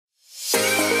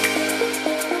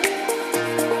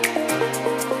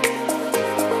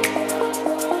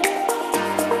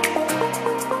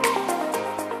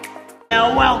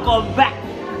welcome back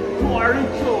to our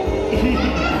show.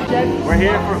 We're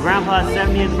here for Grandpa's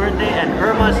 70th birthday and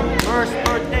Erma's first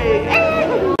birthday.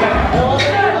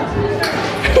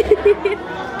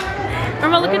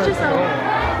 Erma, look at yourself.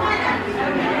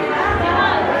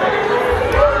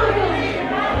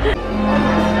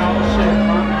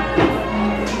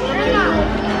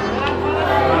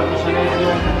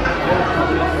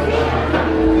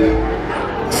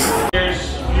 There's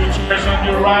few chairs on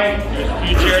your right, there's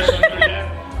few chairs on your left.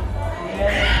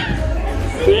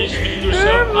 Please make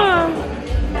yourself comfortable.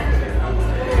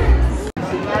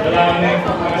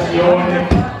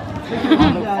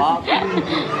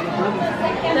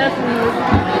 Definitely.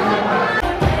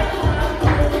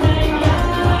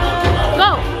 Go!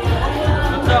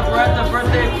 What's up? We're at the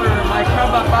birthday for my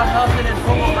Crumba, Housen, and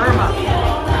Pomo Erma.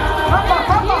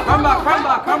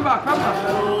 Crumba.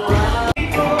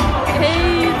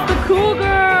 Hey, it's the cool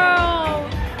girl!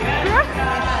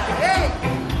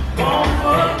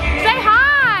 Say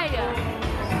hi!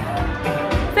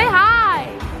 Say hi!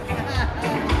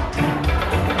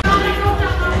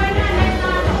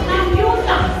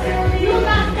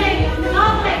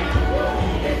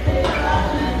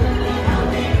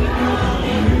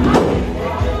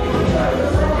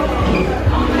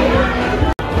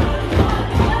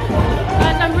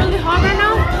 Guys, I'm really hot right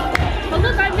now. But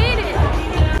look, I made it!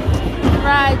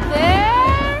 Right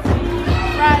there,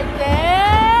 right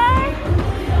there,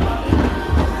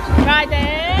 right there,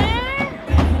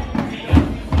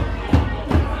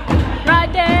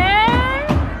 right there,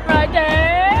 right there.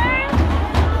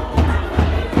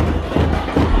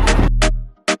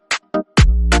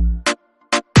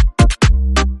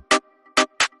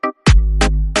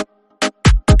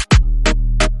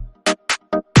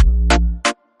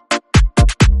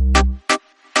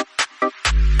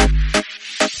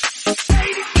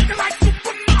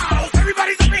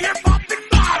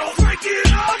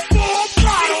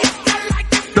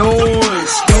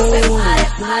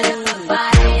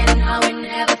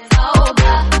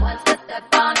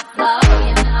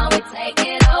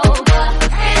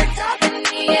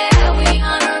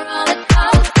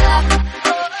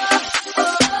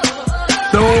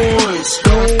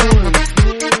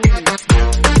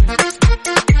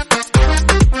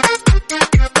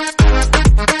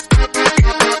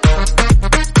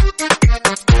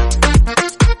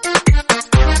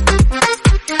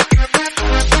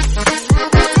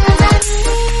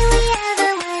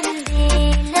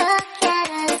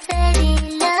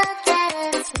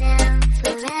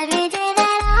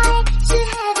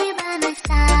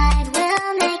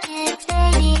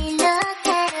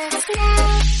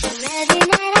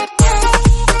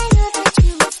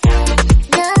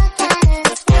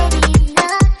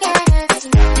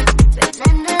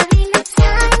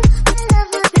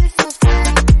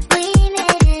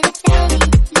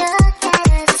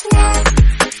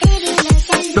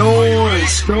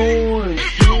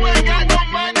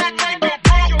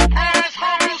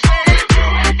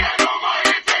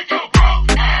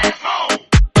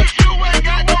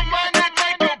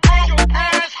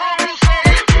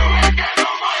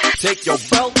 Take your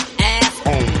broke ass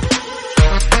home.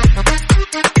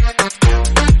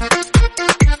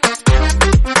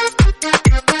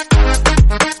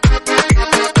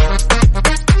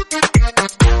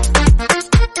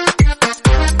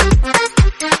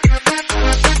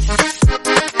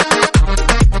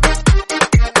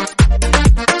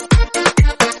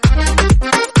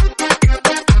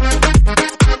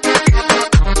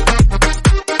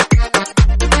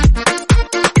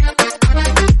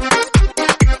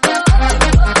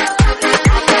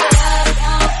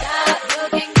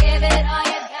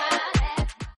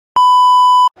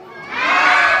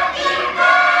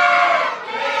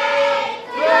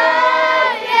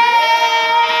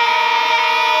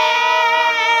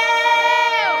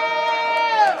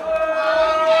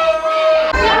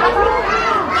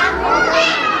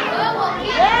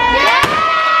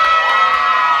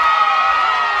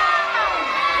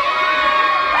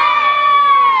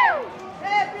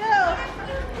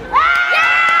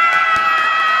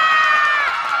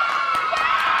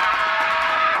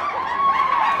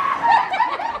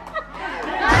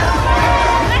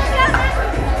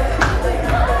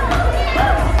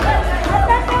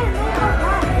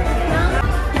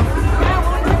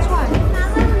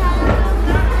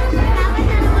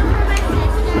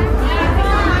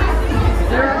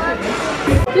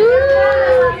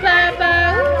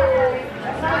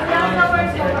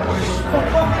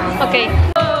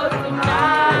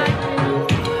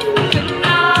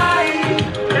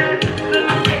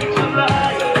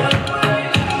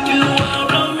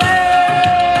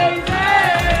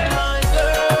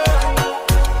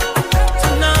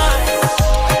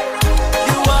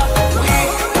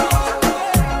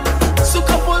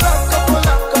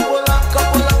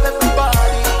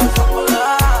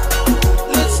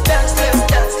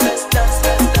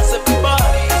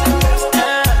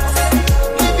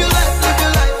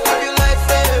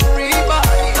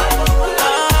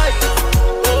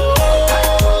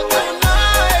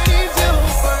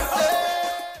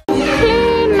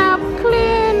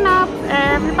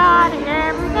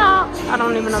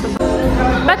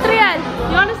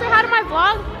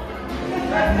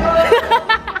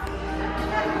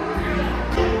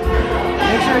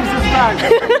 Make sure you subscribe.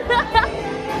 This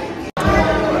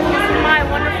is my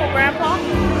wonderful grandpa.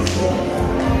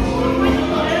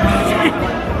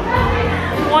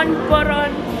 One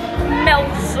button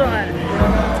Melson.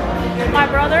 My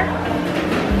brother.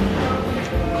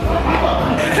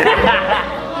 This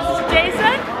is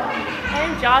Jason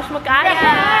and Josh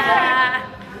Makaya.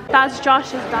 That's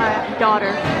Josh's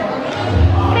daughter.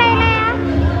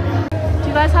 Do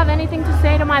you guys have anything to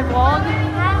say to my vlog?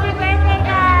 Happy birthday,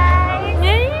 guys!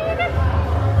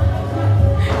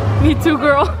 Me too,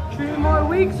 girl. 2 more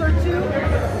weeks or 2.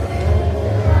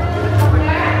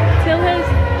 Till his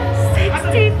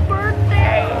 16th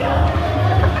birthday.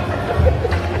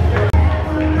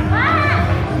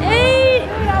 Hey!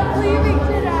 I'm leaving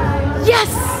tonight. Yes!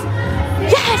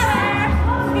 Yes!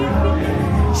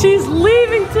 She's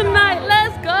leaving tonight.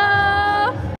 Let's go!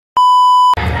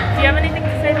 Do you have anything to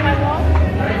say to my vlog?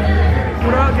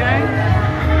 What up, gang?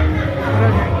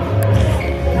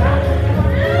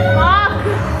 What up,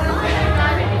 gang?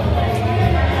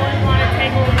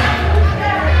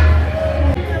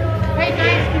 Hey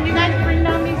guys, can you guys bring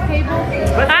down these tables?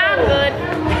 I'm good.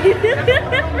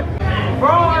 Bro,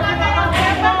 I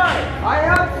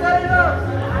have set it up.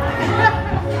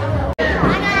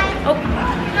 Oh,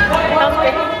 that was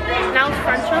good. Now it's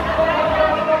friendship.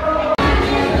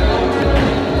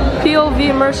 POV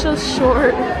Mersha's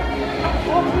short.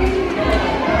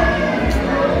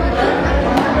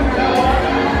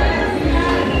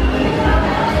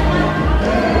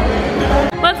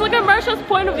 Let's look at Mersha's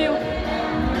point of view.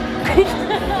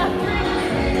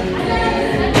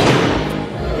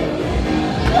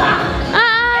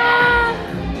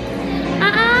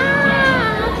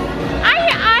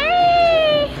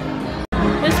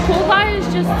 This cool guy is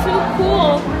just too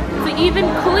cool to even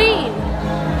clean.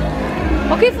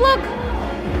 Okay, look.